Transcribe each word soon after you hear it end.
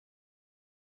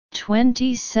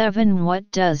27.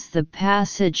 What does the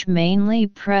passage mainly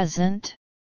present?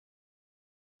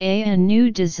 A new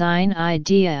design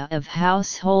idea of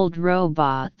household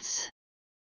robots.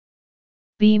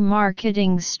 B.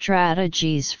 Marketing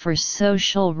strategies for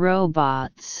social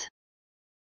robots.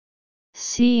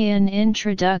 C. An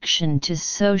introduction to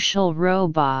social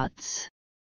robots.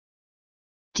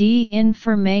 D.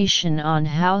 Information on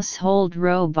household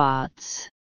robots.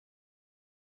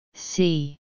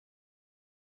 C.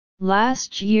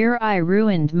 Last year I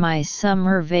ruined my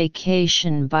summer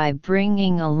vacation by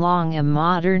bringing along a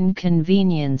modern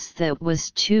convenience that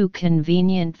was too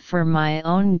convenient for my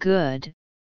own good,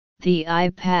 the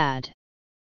iPad.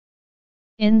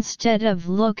 Instead of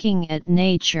looking at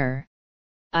nature,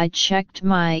 I checked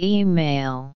my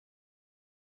email.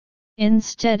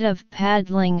 Instead of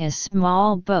paddling a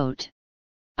small boat,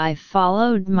 I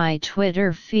followed my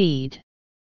Twitter feed.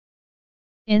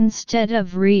 Instead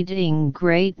of reading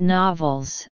great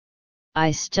novels,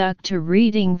 I stuck to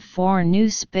reading 4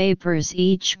 newspapers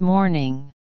each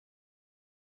morning.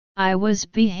 I was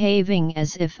behaving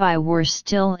as if I were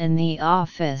still in the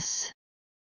office.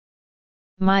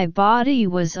 My body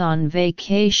was on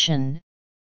vacation,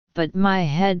 but my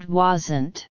head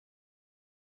wasn't.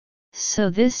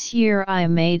 So this year I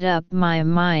made up my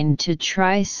mind to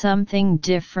try something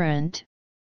different: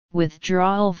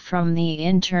 withdrawal from the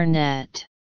internet.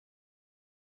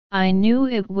 I knew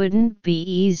it wouldn't be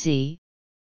easy,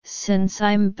 since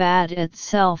I'm bad at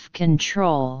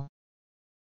self-control.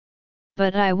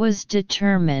 But I was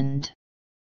determined.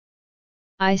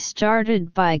 I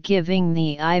started by giving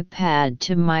the iPad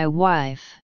to my wife.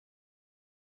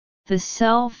 The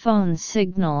cell phone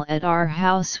signal at our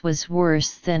house was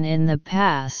worse than in the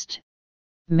past,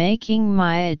 making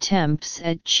my attempts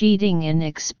at cheating an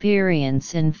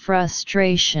experience in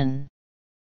frustration.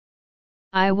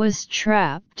 I was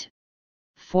trapped,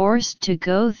 forced to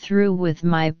go through with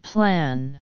my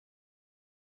plan.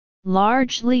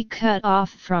 Largely cut off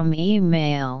from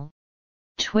email,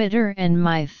 Twitter and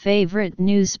my favorite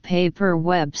newspaper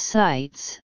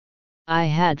websites, I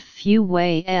had few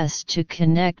ways to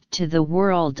connect to the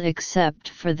world except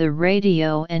for the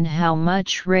radio. And how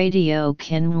much radio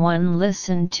can one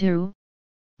listen to,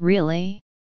 really?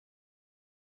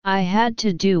 I had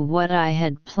to do what I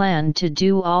had planned to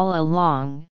do all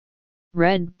along: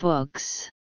 read books.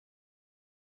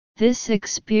 This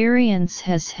experience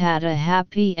has had a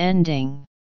happy ending.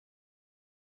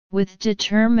 With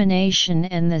determination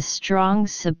and the strong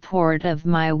support of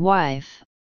my wife,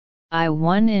 I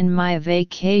won in my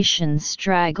vacation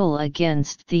struggle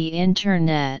against the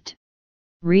internet,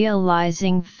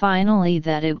 realizing finally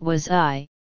that it was I,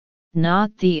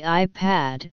 not the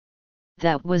iPad,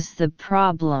 that was the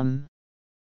problem.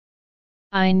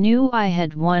 I knew I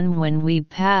had won when we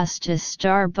passed a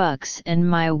Starbucks and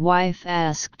my wife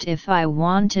asked if I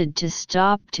wanted to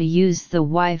stop to use the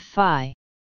Wi-Fi.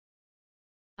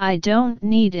 I don't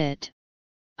need it,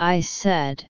 I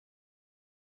said.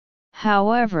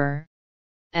 However,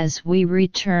 as we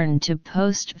return to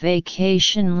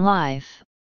post-vacation life,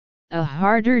 a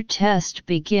harder test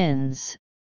begins.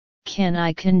 Can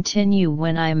I continue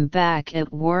when I'm back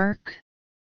at work?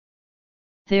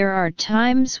 There are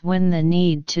times when the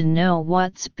need to know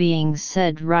what's being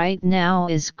said right now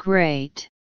is great.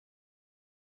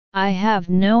 I have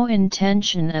no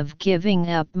intention of giving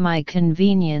up my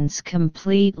convenience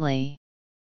completely.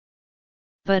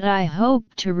 But I hope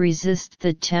to resist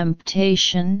the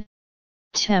temptation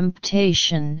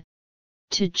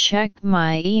to check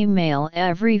my email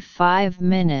every 5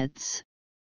 minutes,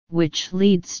 which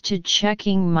leads to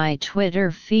checking my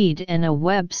Twitter feed and a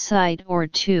website or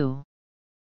two.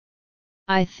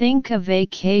 I think a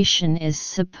vacation is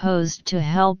supposed to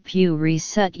help you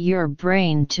reset your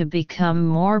brain to become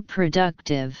more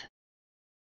productive.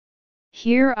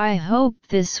 Here I hope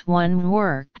this one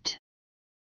worked.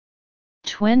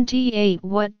 28.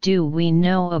 What do we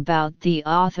know about the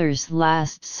author's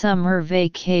last summer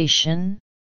vacation?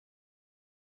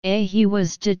 A. He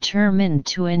was determined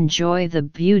to enjoy the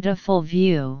beautiful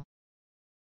view.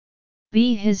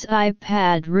 B. His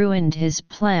iPad ruined his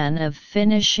plan of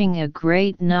finishing a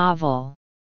great novel.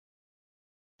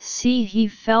 C. He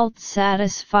felt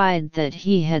satisfied that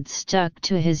he had stuck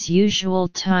to his usual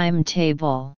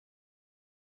timetable.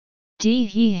 D.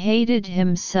 He hated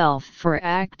himself for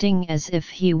acting as if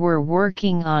he were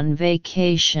working on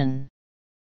vacation.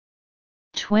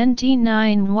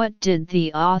 29. What did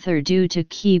the author do to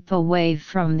keep away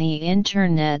from the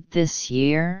internet this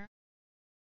year?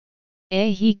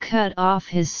 A. He cut off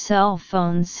his cell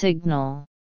phone signal.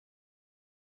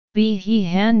 B. He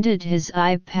handed his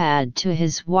iPad to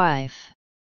his wife.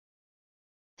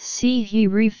 C. He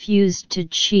refused to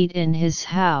cheat in his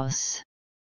house.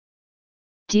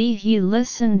 D. He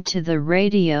listened to the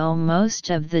radio most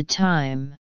of the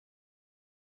time.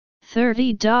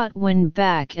 30. When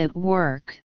back at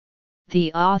work,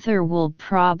 the author will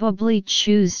probably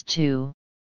choose to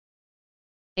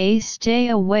A. Stay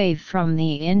away from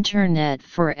the internet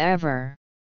forever.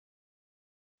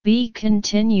 B.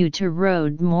 Continue to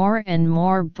read more and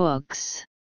more books.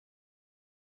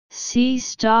 C.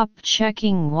 Stop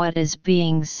checking what is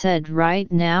being said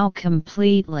right now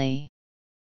completely.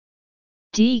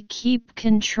 D. Keep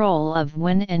control of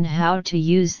when and how to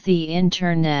use the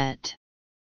internet.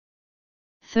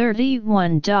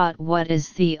 31. What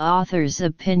is the author's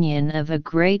opinion of a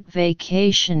great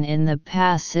vacation in the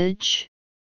passage?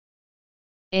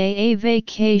 A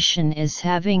vacation is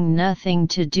having nothing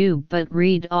to do but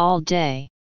read all day.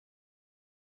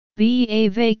 B. A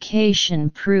vacation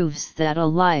proves that a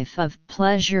life of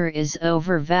pleasure is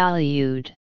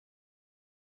overvalued.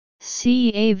 C.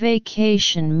 A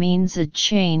vacation means a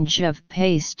change of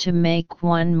pace to make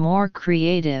one more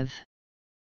creative.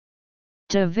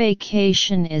 D.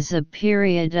 Vacation is a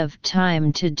period of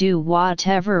time to do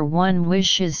whatever one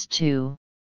wishes to.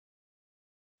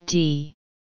 D.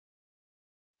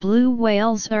 Blue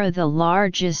whales are the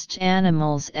largest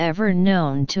animals ever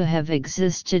known to have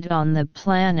existed on the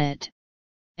planet,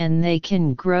 and they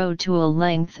can grow to a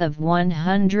length of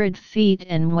 100 feet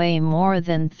and weigh more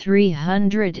than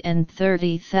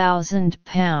 330,000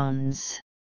 pounds.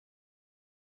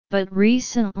 But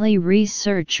recently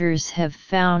researchers have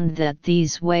found that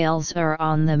these whales are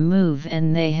on the move,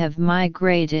 and they have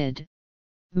moved,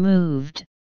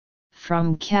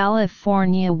 from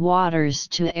California waters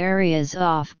to areas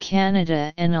off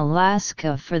Canada and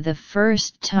Alaska for the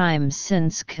first time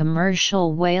since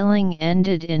commercial whaling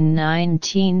ended in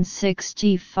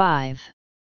 1965.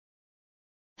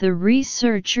 The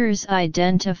researchers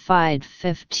identified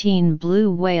 15 blue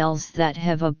whales that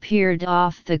have appeared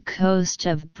off the coast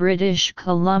of British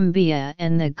Columbia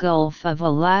and the Gulf of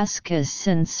Alaska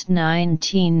since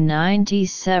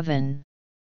 1997.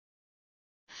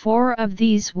 4 of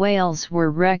these whales were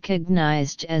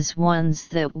recognized as ones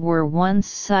that were once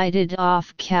sighted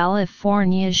off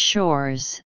California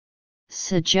shores,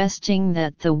 suggesting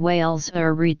that the whales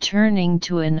are returning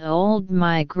to an old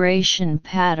migration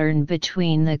pattern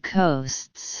between the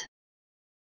coasts.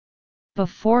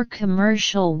 Before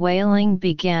commercial whaling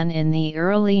began in the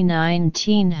early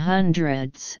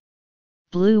 1900s,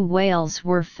 blue whales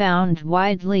were found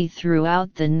widely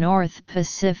throughout the North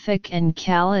Pacific and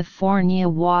California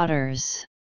waters.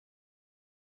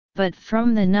 But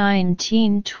from the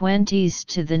 1920s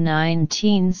to the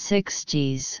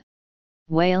 1960s,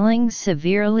 whaling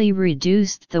severely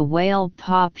reduced the whale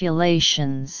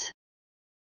populations.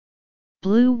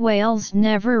 Blue whales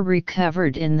never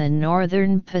recovered in the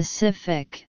northern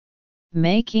Pacific,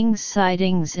 making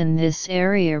sightings in this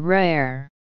area rare.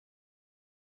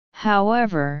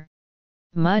 However,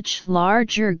 much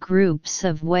larger groups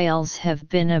of whales have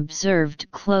been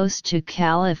observed close to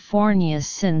California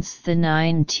since the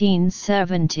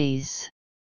 1970s.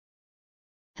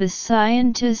 The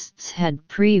scientists had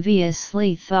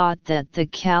previously thought that the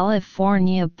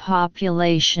California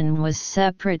population was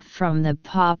separate from the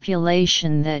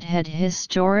population that had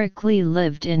historically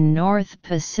lived in North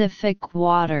Pacific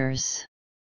waters.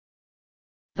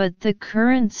 But the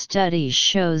current study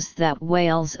shows that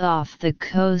whales off the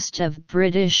coast of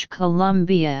British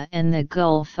Columbia and the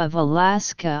Gulf of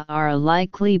Alaska are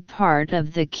likely part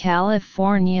of the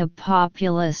California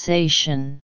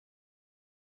population.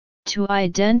 To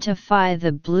identify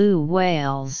the blue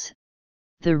whales,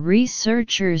 the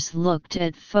researchers looked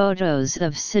at photos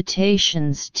of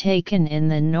cetaceans taken in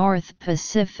the North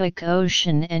Pacific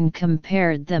Ocean and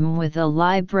compared them with a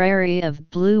library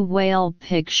of blue whale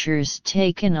pictures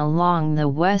taken along the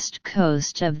west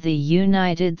coast of the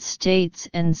United States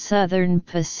and southern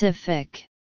Pacific.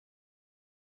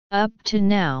 Up to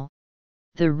now,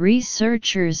 the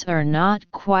researchers are not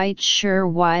quite sure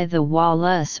why the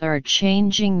walrus are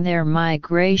changing their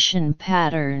migration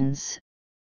patterns,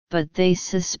 but they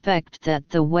suspect that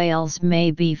the whales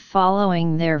may be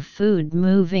following their food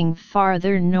moving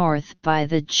farther north by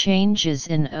the changes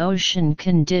in ocean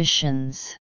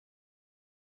conditions.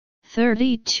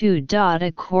 32.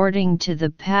 According to the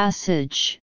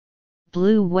passage,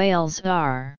 blue whales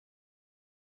are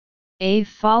A.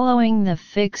 Following the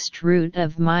fixed route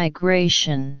of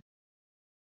migration.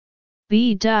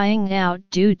 B. Dying out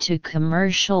due to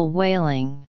commercial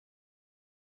whaling.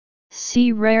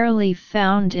 C. Rarely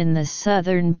found in the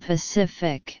southern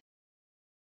Pacific.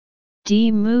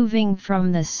 D. Moving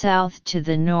from the south to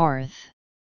the north.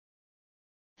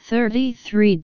 33